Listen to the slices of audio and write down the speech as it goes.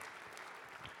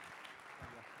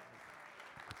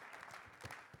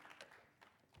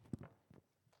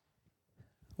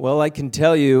Well, I can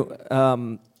tell you,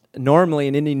 normally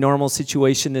in any normal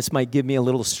situation, this might give me a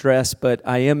little stress, but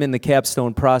I am in the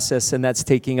capstone process, and that's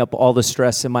taking up all the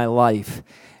stress in my life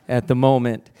at the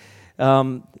moment.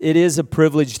 It is a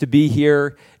privilege to be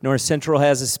here. North Central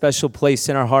has a special place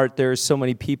in our heart. There are so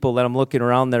many people that I'm looking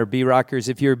around that are B-Rockers.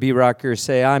 If you're a B-Rocker,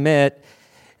 say, I'm it.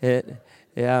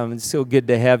 Yeah, it's so good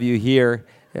to have you here.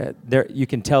 You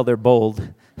can tell they're bold.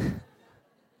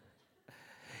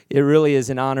 It really is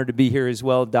an honor to be here as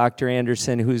well. Dr.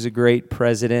 Anderson, who's a great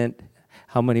president.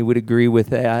 How many would agree with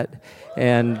that?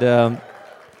 And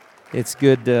it's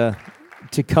good to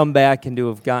come back and to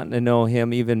have gotten to know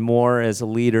him even more as a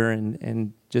leader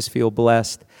and just feel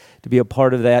blessed to be a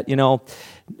part of that. You know,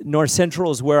 North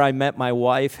Central is where I met my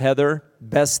wife, Heather.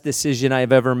 Best decision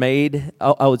I've ever made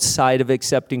outside of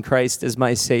accepting Christ as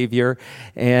my Savior.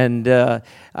 And I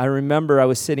remember I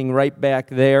was sitting right back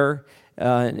there.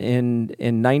 In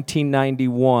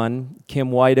 1991,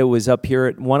 Kim Whita was up here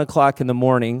at 1 o'clock in the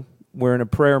morning. We're in a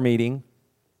prayer meeting,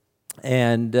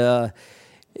 and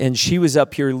she was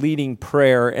up here leading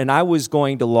prayer, and I was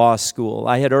going to law school.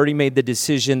 I had already made the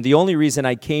decision. The only reason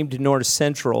I came to North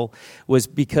Central was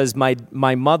because my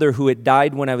mother, who had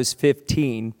died when I was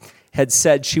 15, had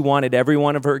said she wanted every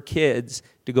one of her kids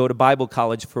to go to Bible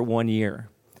college for 1 year.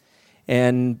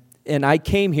 And I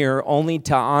came here only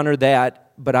to honor that.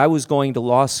 But I was going to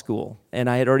law school, and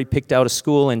I had already picked out a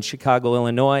school in Chicago,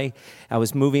 Illinois. I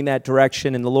was moving that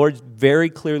direction, and the Lord very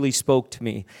clearly spoke to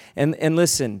me. And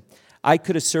listen, I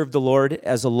could have served the Lord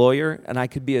as a lawyer, and I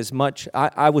could be as much.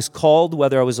 I was called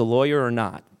whether I was a lawyer or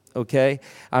not, okay?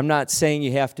 I'm not saying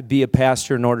you have to be a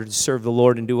pastor in order to serve the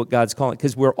Lord and do what God's calling,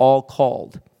 because we're all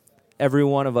called. Every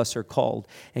one of us are called,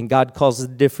 and God calls us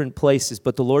to different places.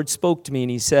 But the Lord spoke to me,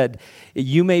 and He said,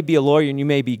 you may be a lawyer and you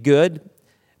may be good,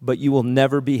 but you will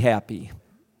never be happy.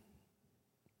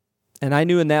 And I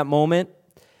knew in that moment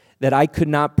that I could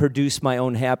not produce my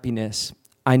own happiness.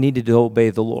 I needed to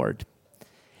obey the Lord.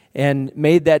 And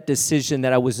made that decision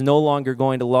that I was no longer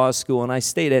going to law school, and I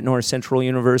stayed at North Central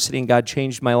University, and God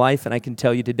changed my life, and I can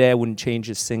tell you today I wouldn't change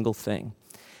a single thing.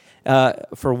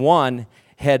 For one,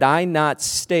 had I not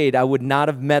stayed, I would not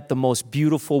have met the most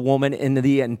beautiful woman in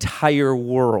the entire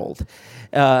world.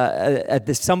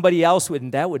 Somebody else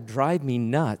that would drive me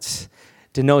nuts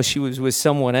to know she was with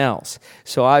someone else.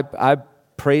 So I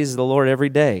praise the Lord every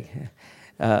day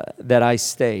that I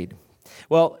stayed.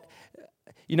 Well,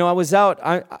 you know, I was out.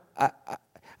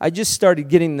 I just started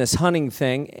getting this hunting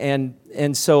thing,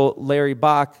 and so Larry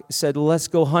Bach said, well, let's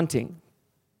go hunting.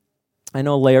 I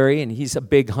know Larry, and he's a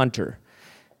big hunter.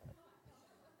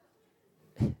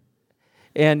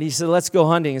 And he said, let's go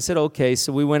hunting. I said, okay.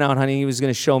 So we went out hunting. He was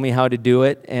going to show me how to do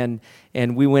it. And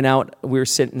we went out. We were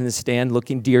sitting in the stand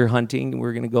looking deer hunting. We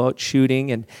were going to go out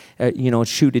shooting and,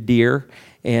 shoot a deer.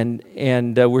 And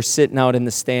we're sitting out in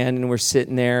the stand, and we're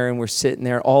sitting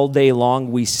there all day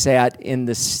long. We sat in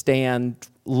the stand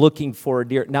looking for a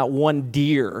deer. Not one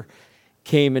deer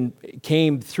came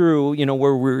through,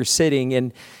 where we were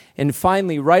sitting. And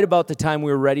finally, right about the time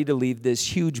we were ready to leave,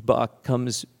 this huge buck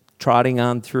comes trotting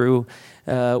on through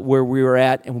where we were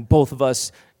at, and both of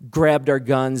us grabbed our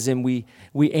guns, and we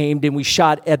aimed, and we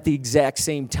shot at the exact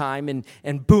same time,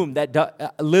 and boom,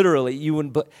 that literally,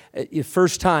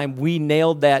 first time we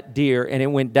nailed that deer, and it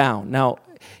went down. Now,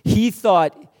 he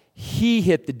thought he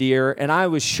hit the deer, and I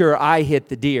was sure I hit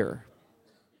the deer.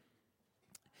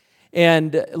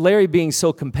 And Larry, being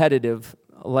so competitive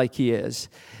like he is,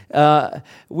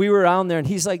 we were out there, and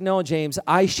he's like, no, James,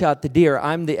 I shot the deer.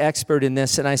 I'm the expert in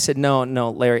this. And I said, no,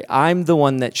 Larry, I'm the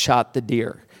one that shot the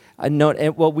deer.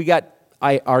 We got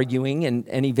arguing,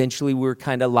 and eventually we were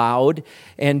kind of loud.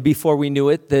 And before we knew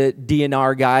it, the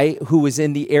DNR guy who was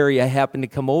in the area happened to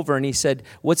come over, and he said,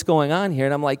 what's going on here?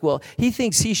 And I'm like, well, he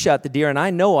thinks he shot the deer, and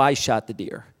I know I shot the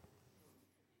deer.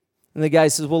 And the guy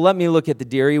says, well, let me look at the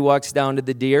deer. He walks down to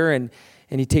the deer, and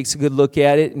he takes a good look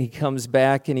at it, and he comes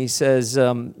back, and he says,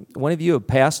 one of you a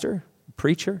pastor, a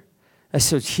preacher? I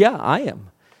said, yeah, I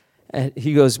am. And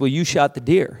he goes, well, you shot the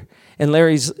deer. And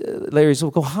Larry's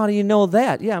well, how do you know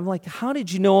that? Yeah, I'm like, how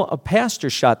did you know a pastor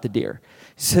shot the deer?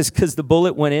 He says, because the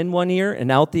bullet went in one ear and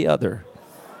out the other.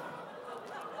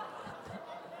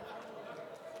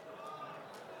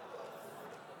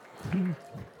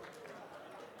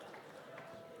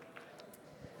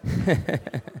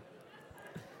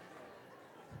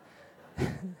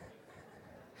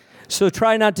 So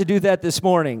try not to do that this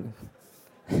morning.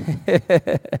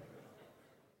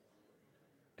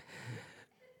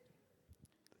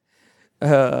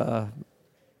 How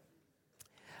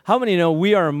many know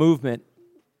we are a movement?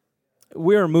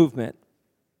 We're a movement.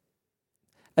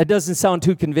 That doesn't sound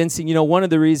too convincing. You know, one of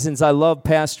the reasons I love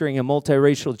pastoring a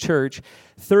multiracial church,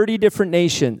 30 different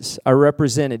nations are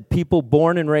represented. People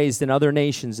born and raised in other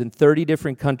nations in 30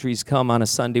 different countries come on a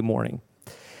Sunday morning.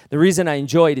 The reason I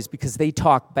enjoy it is because they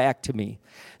talk back to me.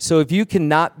 So if you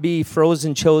cannot be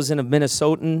frozen chosen of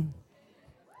Minnesotan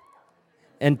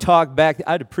and talk back,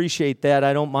 I'd appreciate that.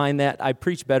 I don't mind that. I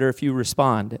preach better if you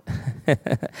respond.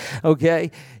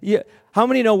 Okay? Yeah. How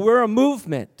many know we're a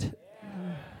movement?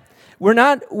 We're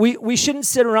not. We shouldn't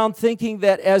sit around thinking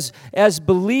that as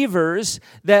believers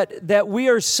that we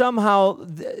are somehow,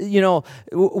 you know,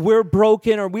 we're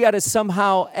broken, or we got to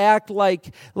somehow act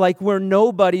like we're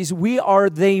nobodies. We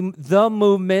are the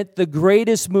movement, the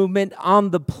greatest movement on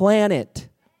the planet.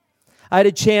 I had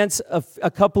a chance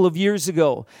a couple of years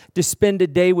ago to spend a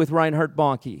day with Reinhard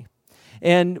Bonnke.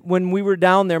 And when we were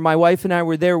down there, my wife and I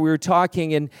were there, we were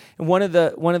talking, and one of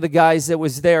the guys that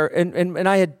was there, and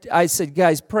I said,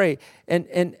 guys, pray,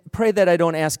 and pray that I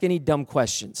don't ask any dumb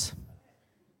questions.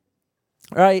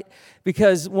 Right?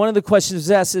 Because one of the questions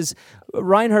asked is,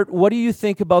 Reinhard, what do you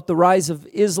think about the rise of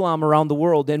Islam around the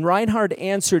world? And Reinhard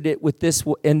answered it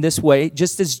in this way,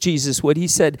 just as Jesus would. He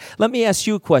said, let me ask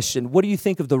you a question. What do you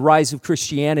think of the rise of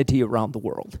Christianity around the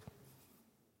world?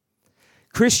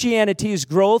 Christianity's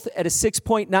growth at a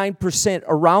 6.9%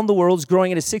 around the world is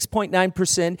growing at a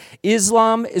 6.9%.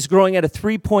 Islam is growing at a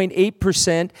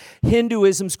 3.8%.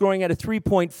 Hinduism is growing at a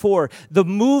 3.4%. The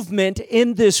movement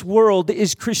in this world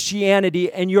is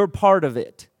Christianity, and you're part of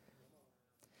it.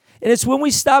 And it's when we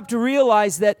stop to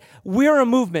realize that we're a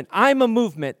movement. I'm a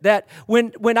movement. That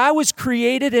when I was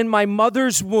created in my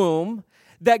mother's womb,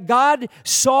 that God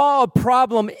saw a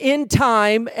problem in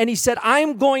time, and He said,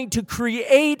 I'm going to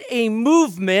create a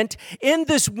movement in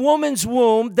this woman's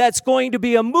womb that's going to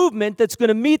be a movement that's going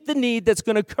to meet the need that's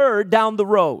going to occur down the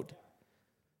road.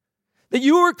 That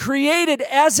you were created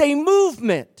as a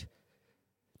movement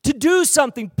to do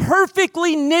something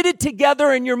perfectly knitted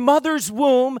together in your mother's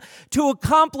womb to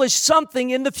accomplish something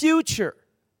in the future.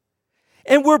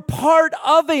 And we're part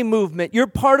of a movement. You're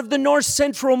part of the North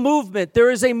Central movement. There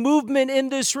is a movement in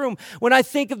this room. When I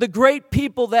think of the great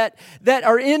people that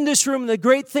are in this room and the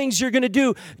great things you're going to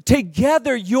do,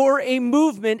 together you're a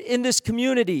movement in this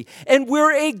community. And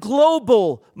we're a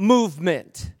global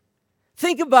movement.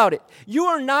 Think about it. You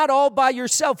are not all by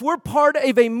yourself. We're part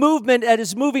of a movement that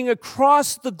is moving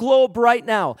across the globe right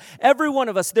now. Every one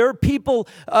of us. There are people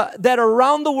that are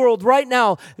around the world right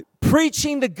now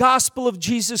preaching the gospel of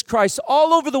Jesus Christ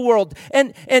all over the world.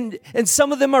 And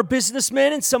some of them are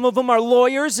businessmen, and some of them are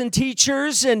lawyers and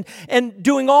teachers and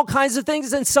doing all kinds of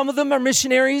things. And some of them are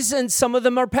missionaries, and some of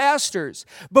them are pastors.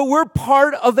 But we're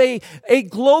part of a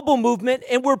global movement,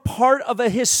 and we're part of a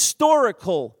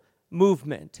historical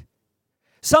movement.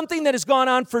 Something that has gone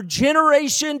on for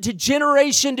generation to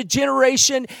generation to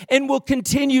generation and will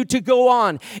continue to go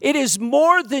on. It is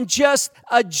more than just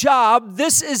a job.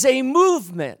 This is a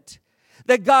movement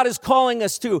that God is calling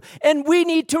us to. And we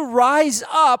need to rise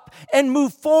up and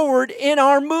move forward in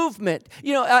our movement.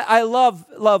 You know, I love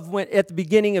when at the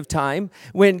beginning of time,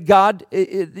 when God,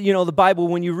 you know, the Bible,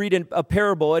 when you read a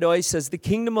parable, it always says the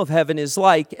kingdom of heaven is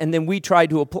like, and then we try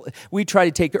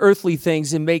to take earthly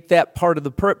things and make that part of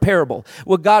the parable.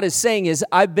 What God is saying is,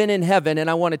 I've been in heaven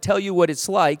and I want to tell you what it's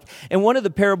like. And one of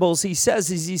the parables he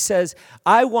says,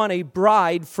 I want a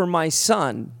bride for my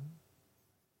son.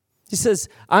 He says,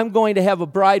 I'm going to have a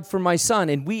bride for my son,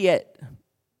 and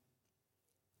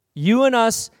you and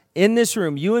us in this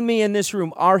room, you and me in this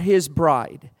room are his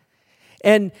bride.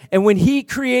 And when he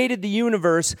created the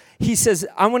universe, he says,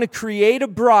 I'm going to create a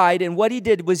bride, and what he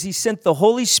did was he sent the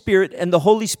Holy Spirit, and the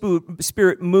Holy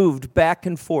Spirit moved back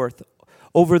and forth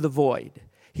over the void.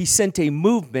 He sent a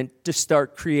movement to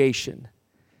start creation.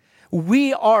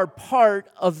 We are part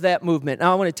of that movement.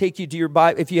 Now I want to take you to your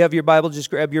Bible. If you have your Bible, just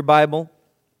grab your Bible.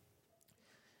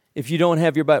 If you don't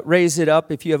have your Bible, raise it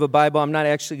up. If you have a Bible, I'm not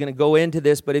actually going to go into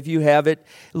this, but if you have it,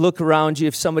 look around you.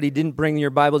 If somebody didn't bring your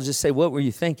Bible, just say, what were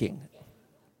you thinking?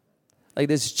 Like,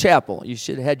 this is chapel. You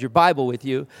should have had your Bible with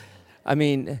you. I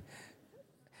mean,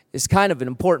 it's kind of an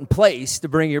important place to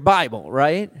bring your Bible,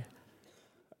 right?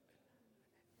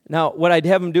 Now, what I'd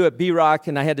have them do at B-Rock,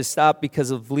 and I had to stop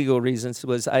because of legal reasons,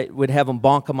 was I would have them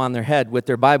bonk them on their head with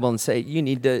their Bible and say, you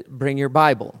need to bring your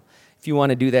Bible. If you want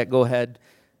to do that, go ahead.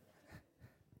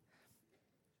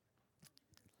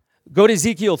 Go to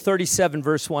Ezekiel 37,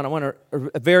 verse 1. I want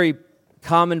a very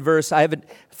common verse. I have a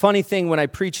funny thing when I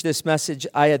preach this message.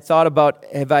 I had thought about,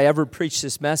 have I ever preached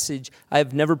this message? I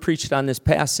have never preached on this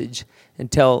passage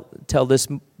until this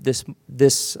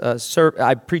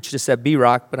I preached this at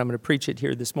B-Rock, but I'm going to preach it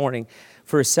here this morning.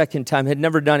 for a second time. Had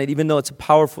never done it, even though it's a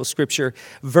powerful scripture.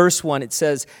 Verse 1, it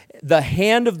says, "The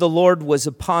hand of the Lord was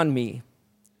upon me,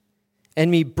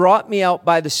 and he brought me out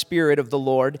by the Spirit of the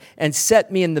Lord and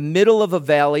set me in the middle of a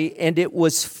valley, and it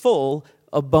was full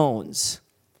of bones."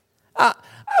 I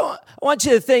want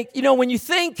you to think,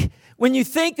 when you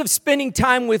think of spending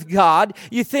time with God,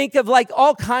 you think of like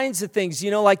all kinds of things,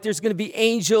 like there's going to be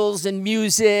angels and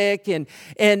music and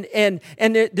you're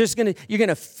going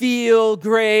to feel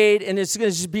great and it's going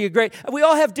to just be we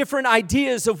all have different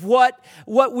ideas of what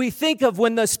we think of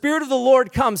when the Spirit of the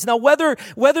Lord comes. Now, whether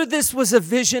this was a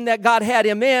vision that God had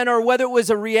him in or whether it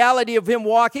was a reality of him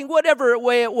walking, whatever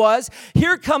way it was,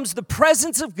 here comes the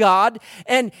presence of God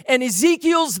and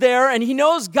Ezekiel's there and he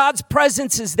knows God's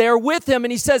presence is there with him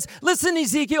and he says, "Listen,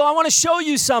 Ezekiel, I want to show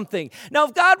you something." Now,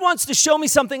 if God wants to show me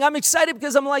something, I'm excited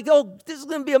because I'm like, oh, this is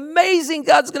going to be amazing.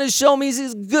 God's going to show me.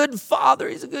 He's a good father.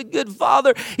 He's a good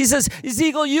father. He says,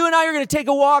 "Ezekiel, you and I are going to take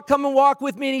a walk. Come and walk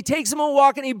with me." And he takes him on a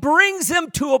walk and he brings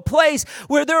him to a place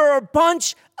where there are a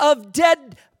bunch of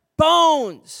dead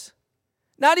bones.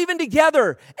 Not even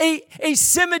together, a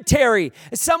cemetery.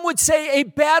 Some would say a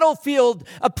battlefield,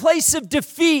 a place of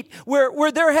defeat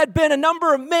where there had been a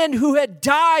number of men who had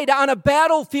died on a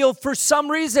battlefield for some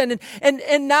reason.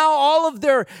 And now all of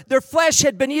their flesh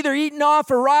had been either eaten off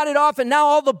or rotted off. And now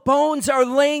all the bones are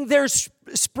laying there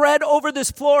spread over this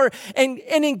floor. And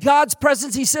in God's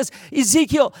presence, he says,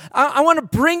 "Ezekiel, I want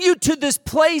to bring you to this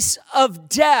place of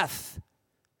death.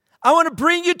 I want to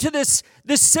bring you to this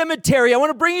cemetery. I want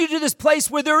to bring you to this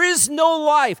place where there is no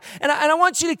life. And I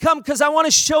want you to come because I want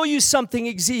to show you something,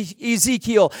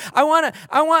 Ezekiel. I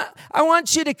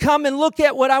want you to come and look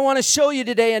at what I want to show you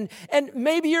today." And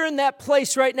maybe you're in that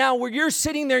place right now where you're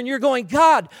sitting there and you're going,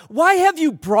 "God, why have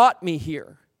you brought me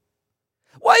here?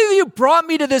 Why have you brought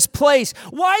me to this place?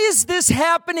 Why is this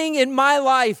happening in my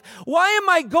life? Why am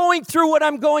I going through what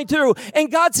I'm going through?"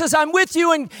 And God says, "I'm with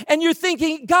you." And you're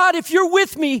thinking, "God, if you're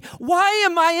with me, why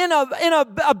am I in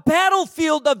a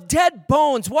battlefield of dead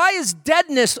bones? Why is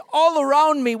deadness all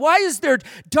around me? Why is there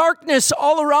darkness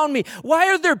all around me? Why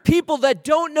are there people that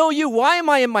don't know you? Why am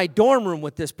I in my dorm room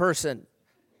with this person?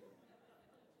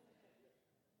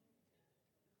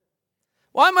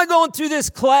 Why am I going through this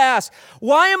class?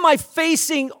 Why am I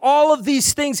facing all of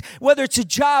these things, whether it's a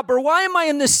job, or why am I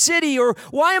in this city, or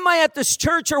why am I at this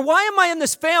church, or why am I in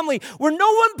this family where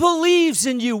no one believes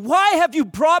in you? Why have you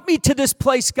brought me to this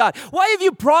place, God? Why have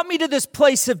you brought me to this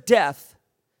place of death?"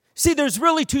 See, there's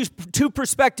really two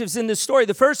perspectives in this story.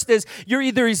 The first is you're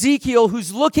either Ezekiel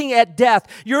who's looking at death,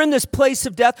 you're in this place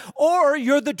of death, or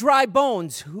you're the dry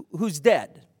bones who's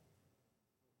dead.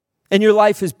 And your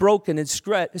life is broken and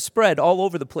spread all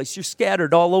over the place. You're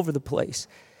scattered all over the place.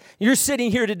 You're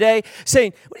sitting here today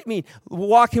saying, "What do you mean,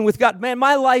 walking with God? Man,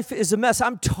 my life is a mess.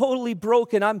 I'm totally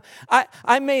broken.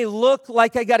 I may look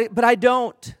like I got it, but I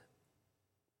don't."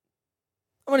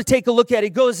 I'm going to take a look at it. He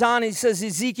goes on, he says,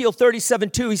 Ezekiel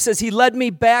 37:2, he says, "He led me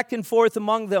back and forth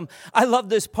among them." I love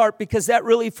this part because that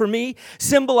really, for me,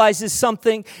 symbolizes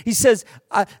something. He says,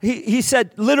 he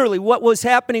said, literally, what was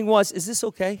happening was, is this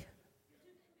okay?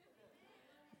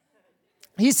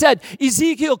 He said,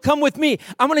 "Ezekiel, come with me.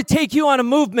 I'm going to take you on a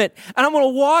movement, and I'm going to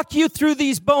walk you through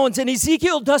these bones." And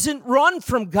Ezekiel doesn't run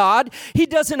from God. He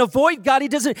doesn't avoid God.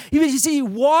 He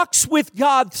walks with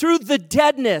God through the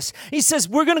deadness. He says,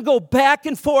 we're going to go back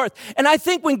and forth. And I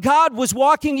think when God was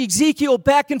walking Ezekiel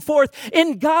back and forth,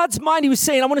 in God's mind, he was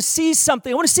saying, I want to see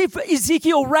something. I want to see if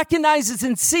Ezekiel recognizes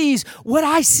and sees what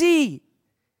I see.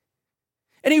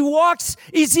 And he walks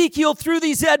Ezekiel through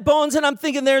these dead bones, and I'm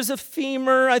thinking, there's a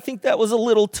femur. I think that was a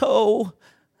little toe.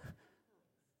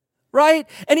 Right?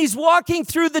 And he's walking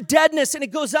through the deadness, and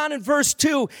it goes on in verse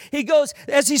 2. He goes,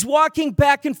 as he's walking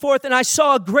back and forth, "And I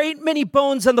saw a great many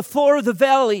bones on the floor of the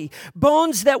valley,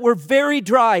 bones that were very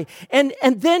dry." And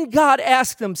then God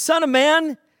asked him, "Son of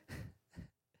man,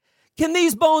 can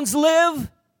these bones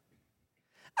live?"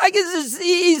 I guess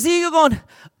Ezekiel going,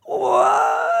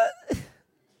 "What?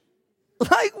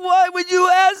 Like, why would you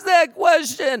ask that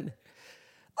question?"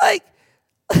 Like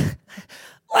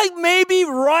maybe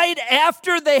right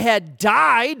after they had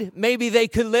died, maybe they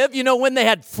could live, when they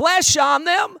had flesh on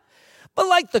them. But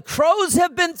like the crows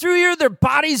have been through here, their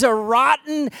bodies are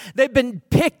rotten, they've been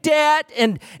picked at,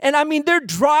 and I mean, they're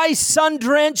dry,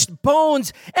 sun-drenched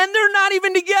bones, and they're not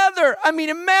even together. I mean,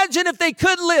 imagine if they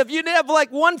could live. You'd have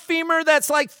like one femur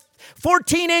that's like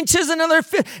 14 inches, another,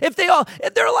 if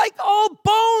they're like all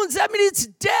bones. I mean, it's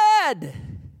dead.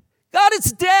 God,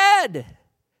 it's dead.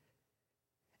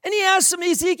 And he asked him,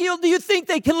 "Ezekiel, do you think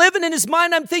they can live?" And in his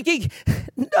mind, I'm thinking,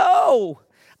 no,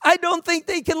 I don't think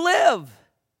they can live.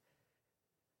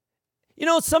 You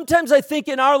know, sometimes I think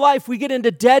in our life we get into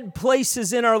dead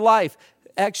places in our life.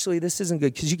 Actually, this isn't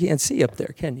good because you can't see up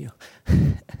there, can you?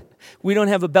 We don't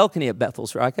have a balcony at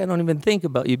Bethel's Rock. I don't even think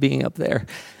about you being up there.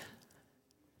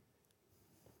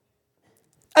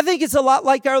 I think it's a lot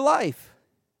like our life.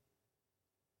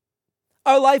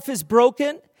 Our life is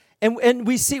broken, and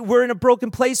we see we're in a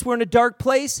broken place, we're in a dark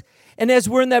place, and as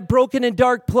we're in that broken and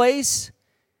dark place,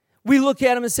 we look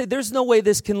at them and say, there's no way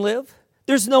this can live.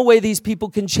 There's no way these people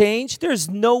can change. There's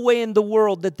no way in the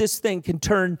world that this thing can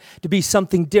turn to be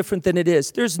something different than it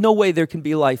is. There's no way there can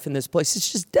be life in this place.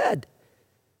 It's just dead.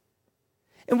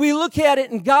 And we look at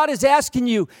it, and God is asking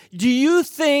you, do you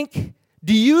think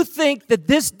that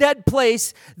this dead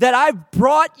place that I've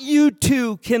brought you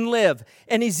to can live?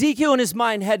 And Ezekiel in his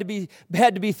mind had to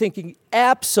be thinking,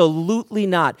 absolutely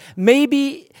not.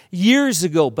 Maybe years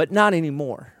ago, but not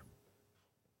anymore.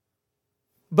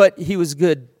 But he was a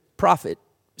good prophet,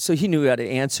 so he knew how to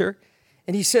answer.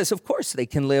 And he says, of course they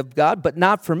can live, God, but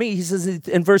not for me. He says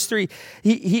in verse 3,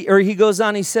 he goes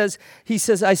on, he says,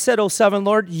 I said, O sovereign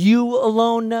Lord, you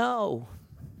alone know.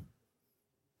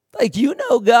 Like, you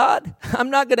know, God, I'm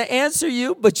not going to answer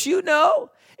you, but you know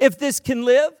if this can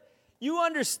live. You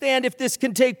understand if this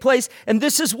can take place. And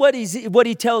this is what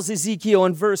he tells Ezekiel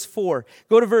in verse 4.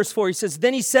 Go to verse 4. He says,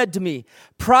 then he said to me,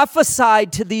 prophesy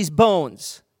to these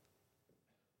bones.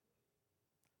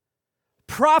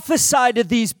 Prophesy to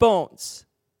these bones.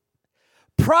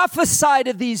 Prophesy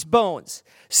to these bones.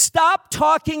 Stop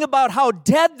talking about how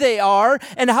dead they are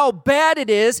and how bad it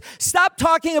is. Stop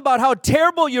talking about how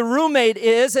terrible your roommate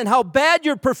is and how bad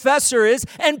your professor is,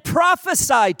 and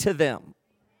prophesy to them.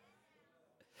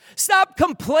 Stop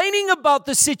complaining about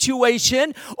the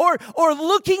situation or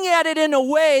looking at it in a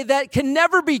way that can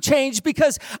never be changed,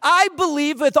 because I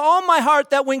believe with all my heart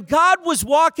that when God was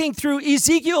walking through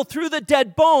Ezekiel through the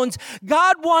dead bones,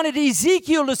 God wanted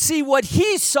Ezekiel to see what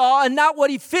he saw and not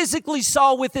what he physically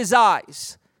saw with his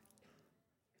eyes.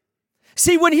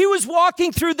 See, when he was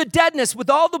walking through the deadness with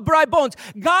all the dry bones,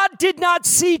 God did not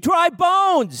see dry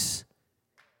bones.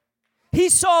 He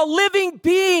saw living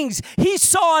beings. He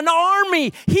saw an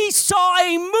army. He saw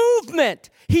a movement.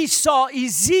 He saw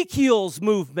Ezekiel's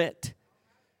movement.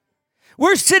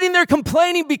 We're sitting there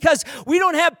complaining because we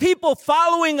don't have people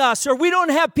following us, or we don't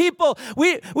have people,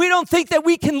 we don't think that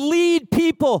we can lead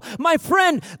people. My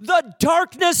friend, the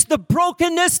darkness, the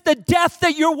brokenness, the death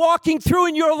that you're walking through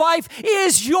in your life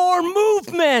is your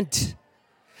movement.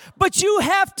 But you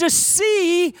have to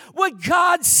see what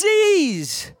God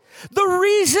sees. The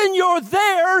reason you're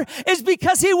there is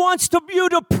because he wants you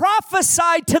to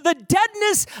prophesy to the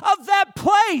deadness of that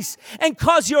place and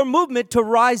cause your movement to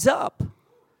rise up.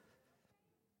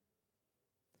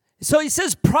 So he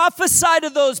says, prophesy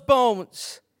to those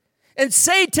bones and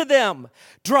say to them,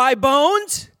 dry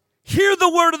bones, hear the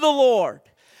word of the Lord.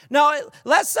 Now,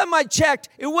 last time I checked,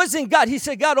 it wasn't God. He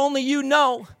said, God, only you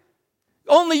know.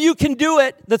 Only you can do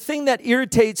it. The thing that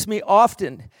irritates me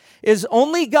often is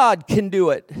only God can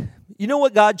do it. You know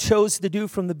what God chose to do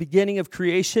from the beginning of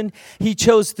creation? He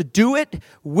chose to do it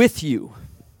with you.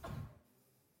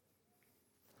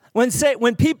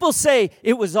 When people say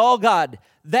it was all God,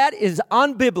 that is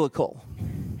unbiblical.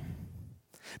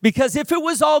 Because if it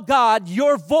was all God,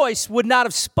 your voice would not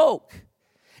have spoke.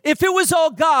 If it was all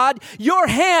God, your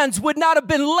hands would not have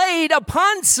been laid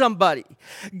upon somebody.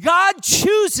 God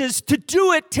chooses to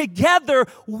do it together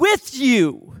with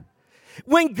you.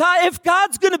 If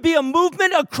God's going to be a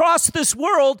movement across this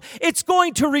world, it's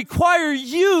going to require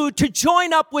you to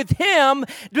join up with him,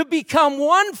 to become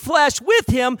one flesh with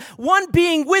him, one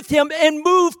being with him, and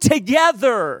move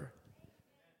together.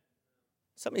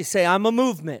 Somebody say, I'm a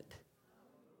movement.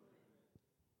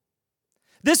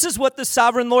 This is what the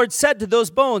sovereign Lord said to those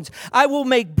bones. I will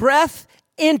make breath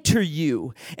enter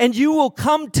you, and you will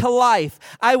come to life.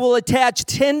 I will attach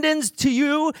tendons to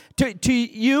you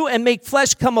and make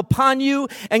flesh come upon you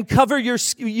and cover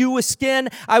you with skin.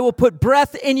 I will put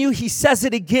breath in you. He says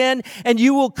it again, and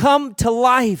you will come to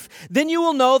life. Then you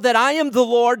will know that I am the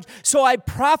Lord. So I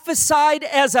prophesied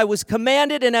as I was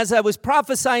commanded, and as I was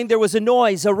prophesying, there was a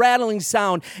noise, a rattling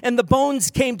sound, and the bones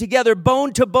came together,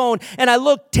 bone to bone. And I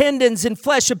looked, tendons and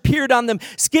flesh appeared on them,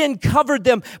 skin covered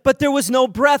them, but there was no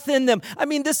breath in them. I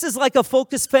mean, this is like a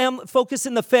Focus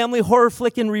in the Family horror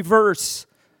flick in reverse.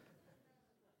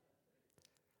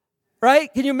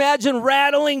 Right? Can you imagine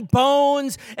rattling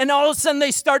bones and all of a sudden they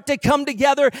start to come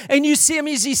together and you see him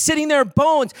as he's sitting there,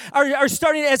 bones are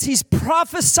starting as he's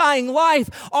prophesying life.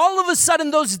 All of a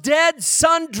sudden those dead,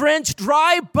 sun-drenched,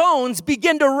 dry bones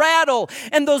begin to rattle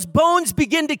and those bones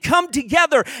begin to come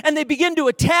together and they begin to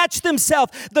attach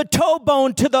themselves, the toe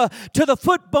bone to the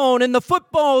foot bone and the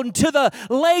foot bone to the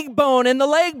leg bone and the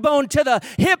leg bone to the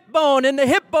hip bone and the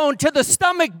hip bone to the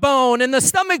stomach bone and the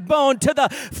stomach bone to the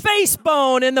face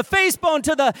bone and the face bone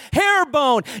to the hair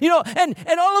bone,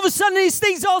 and all of a sudden these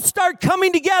things all start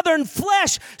coming together and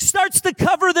flesh starts to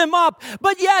cover them up.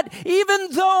 But yet, even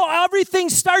though everything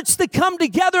starts to come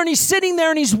together and he's sitting there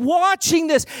and he's watching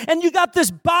this and you got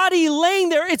this body laying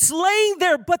there, it's laying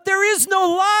there, but there is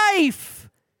no life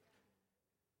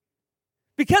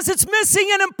because it's missing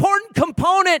an important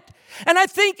component. And I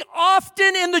think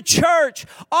often in the church,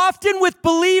 often with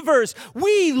believers,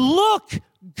 we look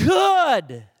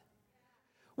good.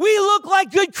 We look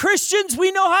like good Christians.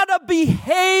 We know how to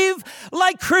behave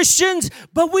like Christians,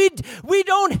 but we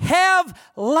don't have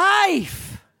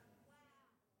life.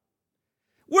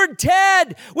 We're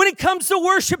dead. When it comes to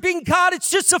worshiping God,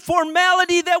 it's just a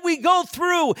formality that we go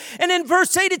through. And in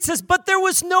verse 8 it says, but there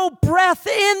was no breath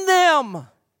in them.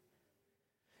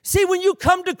 See, when you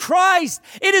come to Christ,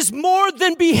 it is more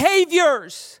than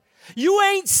behaviors. You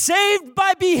ain't saved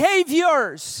by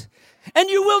behaviors. And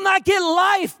you will not get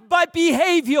life by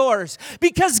behaviors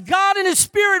because God in His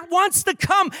Spirit wants to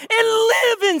come and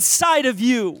live inside of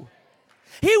you.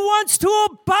 He wants to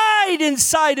abide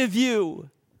inside of you.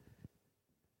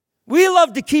 We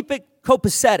love to keep it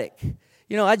copacetic.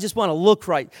 I just want to look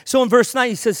right. So in verse 9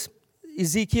 he says,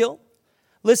 Ezekiel,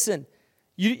 listen,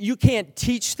 you can't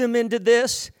teach them into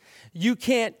this. You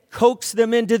can't coax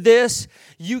them into this.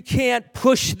 You can't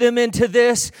push them into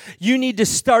this. You need to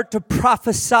start to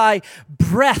prophesy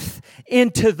breath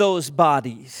into those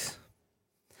bodies.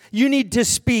 You need to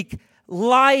speak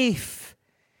life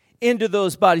into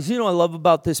those bodies. You know what I love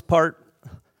about this part?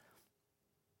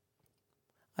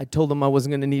 I told them I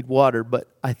wasn't going to need water, but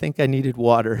I think I needed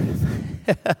water.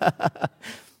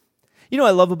 You know what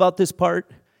I love about this part?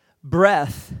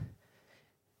 Breath.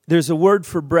 There's a word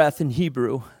for breath in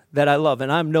Hebrew that I love, and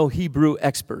I'm no Hebrew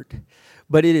expert,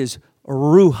 but it is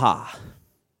ruha.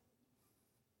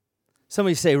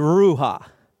 Somebody say ruha.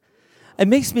 It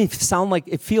makes me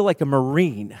feel like a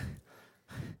Marine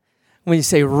when you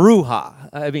say ruha.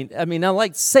 I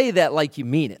mean, say that like you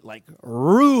mean it, like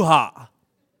ruha.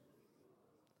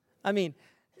 I mean,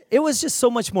 it was just so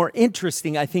much more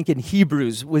interesting, I think, in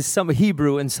Hebrews with some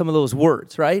Hebrew and some of those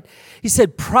words, right? He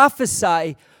said,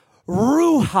 prophesy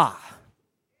ruha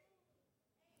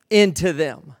into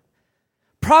them.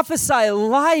 Prophesy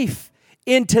life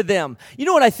into them. You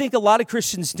know what I think a lot of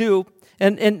Christians do,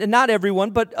 and not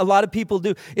everyone, but a lot of people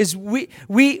do, is we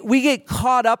get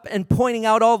caught up in pointing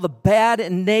out all the bad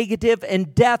and negative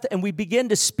and death, and we begin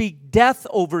to speak death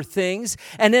over things,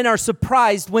 and then are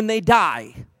surprised when they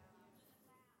die.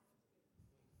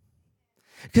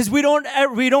 Because we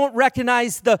don't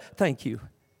recognize thank you,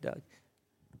 Doug.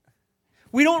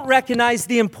 We don't recognize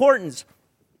the importance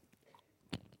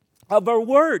of our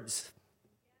words.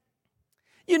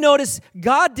 You notice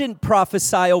God didn't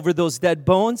prophesy over those dead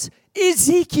bones.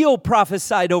 Ezekiel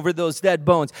prophesied over those dead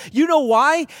bones. You know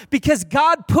why? Because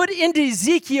God put into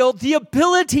Ezekiel the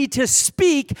ability to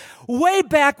speak way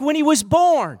back when he was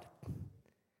born.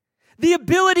 The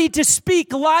ability to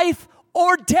speak life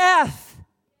or death.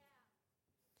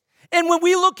 And when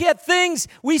we look at things,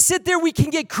 we sit there, we can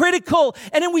get critical,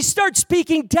 and then we start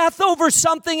speaking death over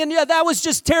something, and yeah, that was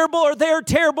just terrible, or they're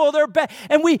terrible, or they're bad.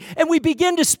 And we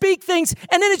begin to speak things,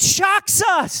 and then it shocks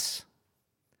us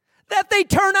that they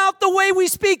turn out the way we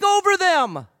speak over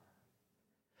them.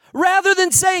 Rather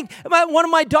than saying, one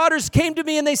of my daughters came to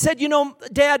me and they said,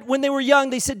 Dad, when they were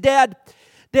young, they said, Dad,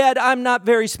 I'm not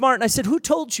very smart. And I said, who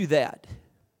told you that?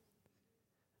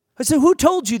 I said, who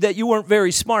told you that you weren't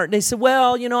very smart? And they said,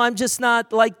 well, I'm just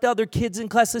not like the other kids in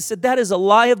class. I said, that is a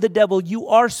lie of the devil. You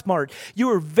are smart.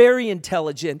 You are very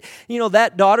intelligent.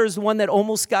 That daughter is the one that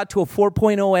almost got to a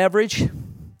 4.0 average.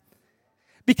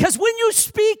 Because when you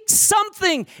speak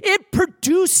something, it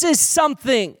produces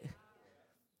something.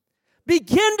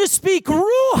 Begin to speak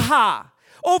ruha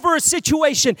over a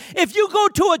situation. If you go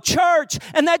to a church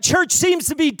and that church seems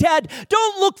to be dead,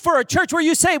 don't look for a church where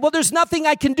you say, well, there's nothing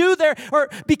I can do there, or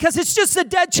because it's just a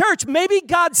dead church. Maybe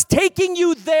God's taking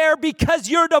you there because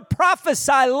you're to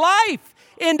prophesy life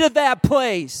into that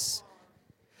place.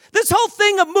 This whole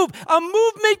thing of a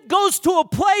movement goes to a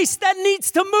place that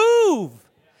needs to move.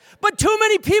 But too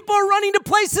many people are running to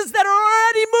places that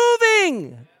are already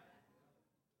moving.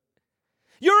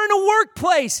 You're in a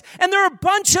workplace, and there are a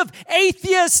bunch of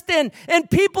atheists and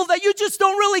people that you just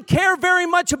don't really care very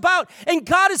much about, and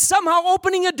God is somehow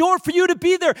opening a door for you to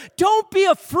be there. Don't be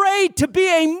afraid to be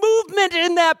a movement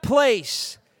in that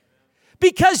place,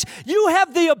 because you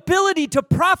have the ability to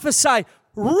prophesy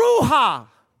ruha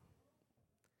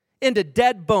into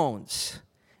dead bones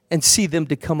and see them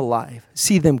to come alive.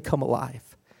 See them come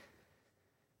alive.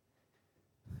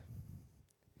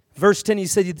 Verse 10, he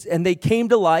said, and they came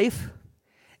to life,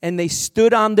 and they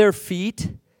stood on their feet.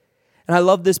 And I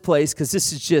love this place because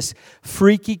this is just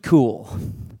freaky cool.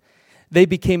 They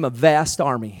became a vast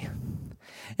army.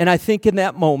 And I think in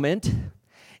that moment,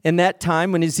 in that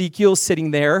time when Ezekiel's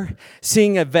sitting there,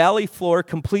 seeing a valley floor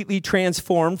completely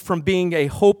transformed from being a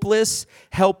hopeless,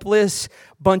 helpless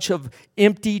bunch of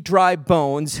empty, dry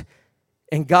bones,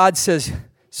 and God says,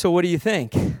 so what do you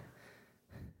think?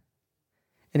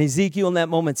 And Ezekiel in that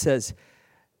moment says,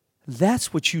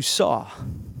 that's what you saw.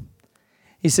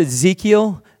 He said,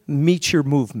 Ezekiel, meet your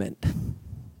movement.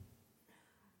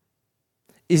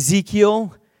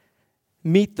 Ezekiel,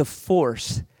 meet the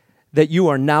force that you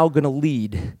are now going to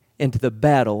lead into the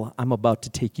battle I'm about to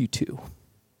take you to.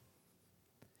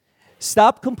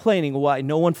 Stop complaining why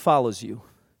no one follows you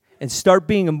and start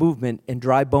being a movement in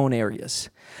dry bone areas.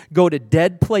 Go to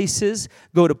dead places,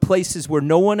 go to places where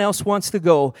no one else wants to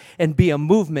go, and be a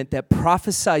movement that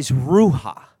prophesies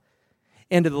ruha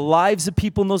into the lives of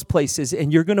people in those places,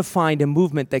 and you're going to find a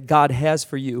movement that God has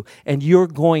for you, and you're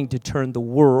going to turn the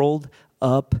world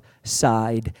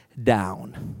upside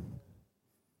down.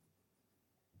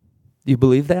 Do you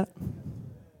believe that?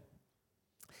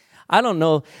 I don't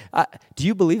know. Do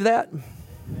you believe that?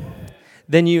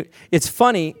 Then it's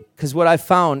funny because what I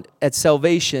found at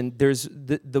salvation, there's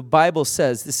the Bible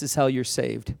says this is how you're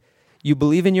saved. You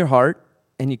believe in your heart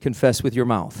and you confess with your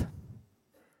mouth.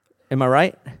 Am I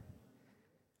right?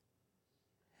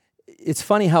 It's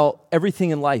funny how everything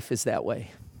in life is that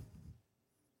way.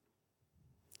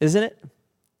 Isn't it?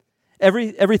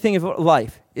 Everything of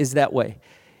life is that way.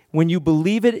 When you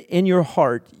believe it in your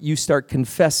heart, you start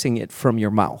confessing it from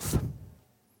your mouth.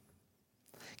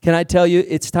 Can I tell you,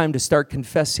 it's time to start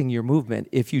confessing your movement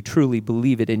if you truly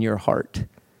believe it in your heart.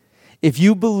 If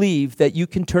you believe that you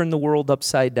can turn the world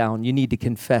upside down, you need to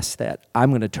confess that. I'm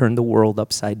going to turn the world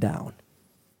upside down.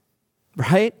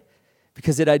 Right?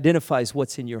 Because it identifies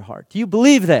what's in your heart. Do you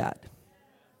believe that?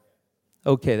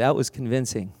 Okay, that was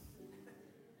convincing.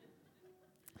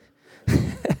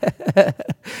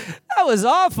 That was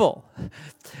awful.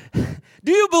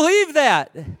 Do you believe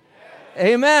that?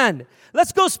 Amen.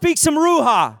 Let's go speak some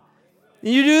ruha.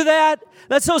 You do that?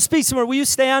 Let's go speak some ruha. Will you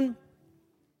stand?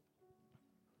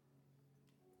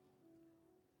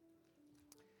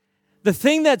 The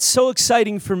thing that's so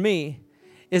exciting for me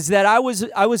is that I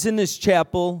was in this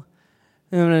chapel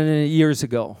years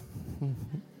ago.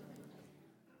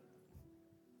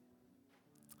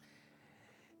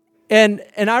 And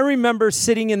I remember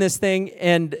sitting in this thing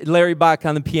and Larry Bach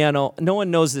on the piano. No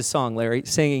one knows this song, Larry,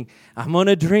 singing, I'm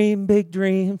gonna dream big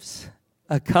dreams,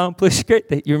 accomplish great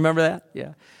things. You remember that?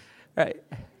 Yeah. Right.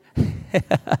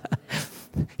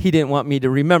 He didn't want me to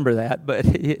remember that, but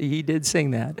he did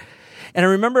sing that. And I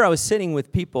remember I was sitting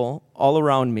with people all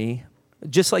around me,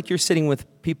 just like you're sitting with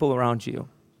people around you.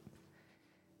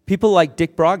 People like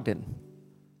Dick Brogden.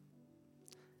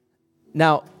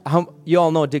 Now, you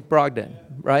all know Dick Brogden,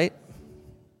 right?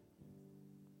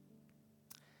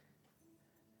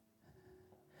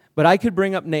 But I could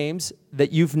bring up names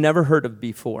that you've never heard of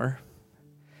before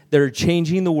that are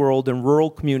changing the world in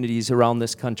rural communities around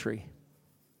this country.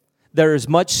 There are as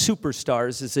much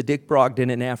superstars as a Dick Brogden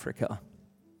in Africa.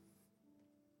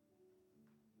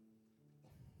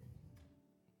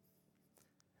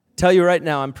 Tell you right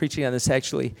now, I'm preaching on this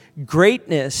actually.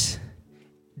 Greatness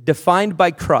defined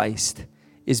by Christ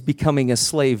is becoming a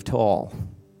slave to all.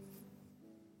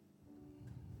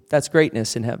 That's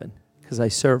greatness in heaven, because I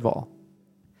serve all.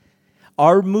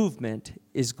 Our movement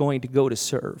is going to go to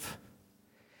serve.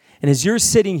 And as you're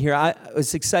sitting here,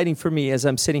 it's exciting for me as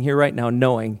I'm sitting here right now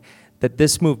knowing that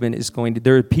this movement is going to,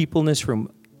 there are people in this room,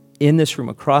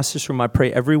 across this room. I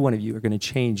pray every one of you are going to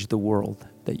change the world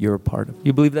that you're a part of.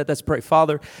 You believe that? Let's pray.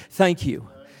 Father, thank you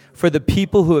for the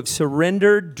people who have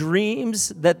surrendered dreams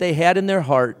that they had in their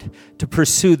heart to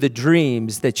pursue the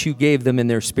dreams that you gave them in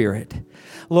their spirit.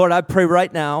 Lord, I pray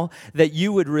right now that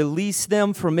you would release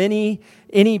them from any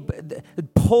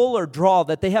pull or draw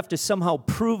that they have to somehow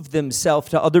prove themselves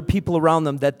to other people around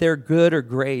them that they're good or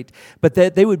great, but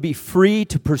that they would be free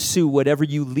to pursue whatever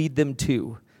you lead them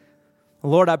to.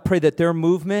 Lord, I pray that their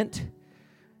movement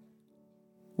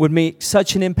would make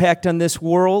such an impact on this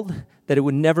world that it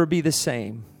would never be the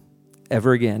same.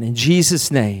 ever again. In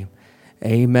Jesus' name,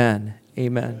 amen.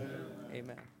 Amen.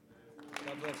 Amen.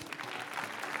 God bless you.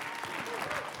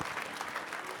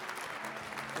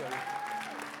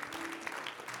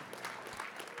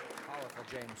 Powerful,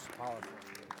 James. Powerful.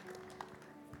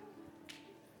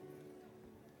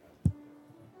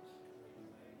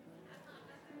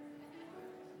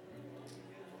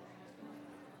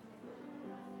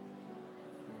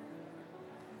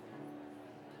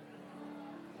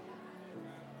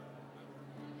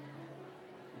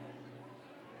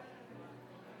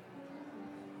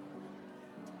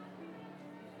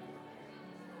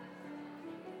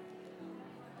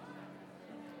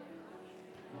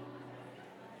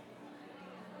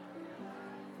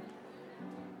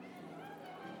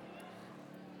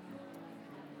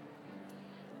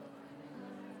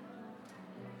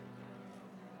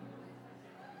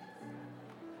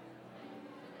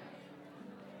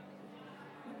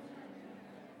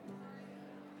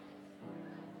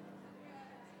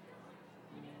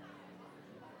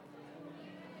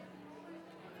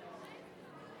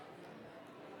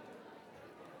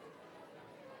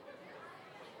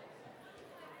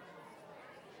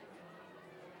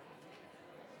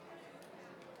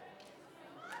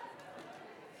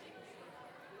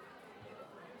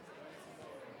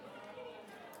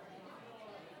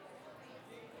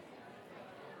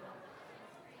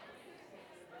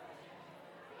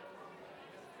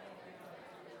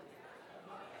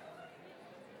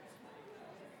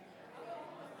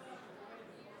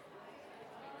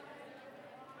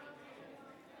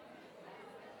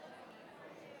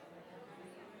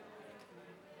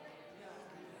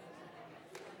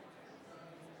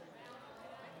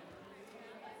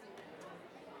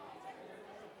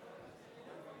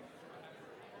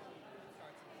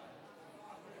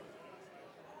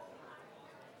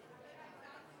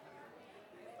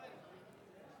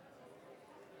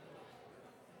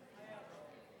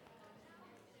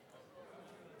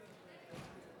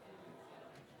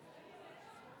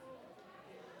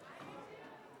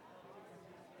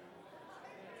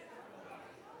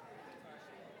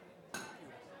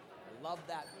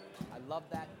 I love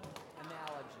that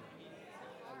analogy.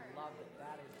 I love it.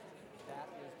 That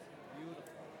is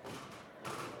beautiful.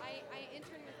 I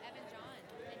interned with Evan John,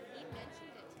 and he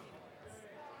mentioned it to me once.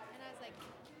 And I was like,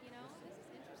 this is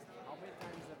interesting. How many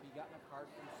times have you gotten a card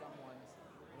from someone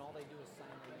and all they do is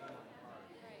sign their name on the card?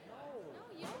 Right. No.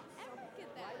 No, you don't ever get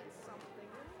that. Write something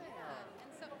in there. Yeah.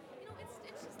 And so, it's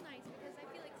just nice because I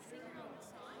feel like singing all the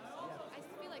songs, I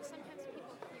feel like sometimes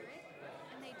people hear it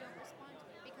and they don't respond to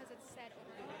it because it's said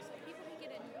over and over. So people can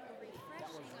get a refreshing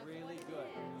That was of really what good.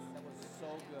 it is. That was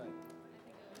so good.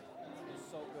 I think it was It was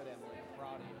so good, Emily. I'm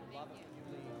proud of you. Love it when you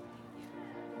leave.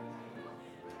 Thank you.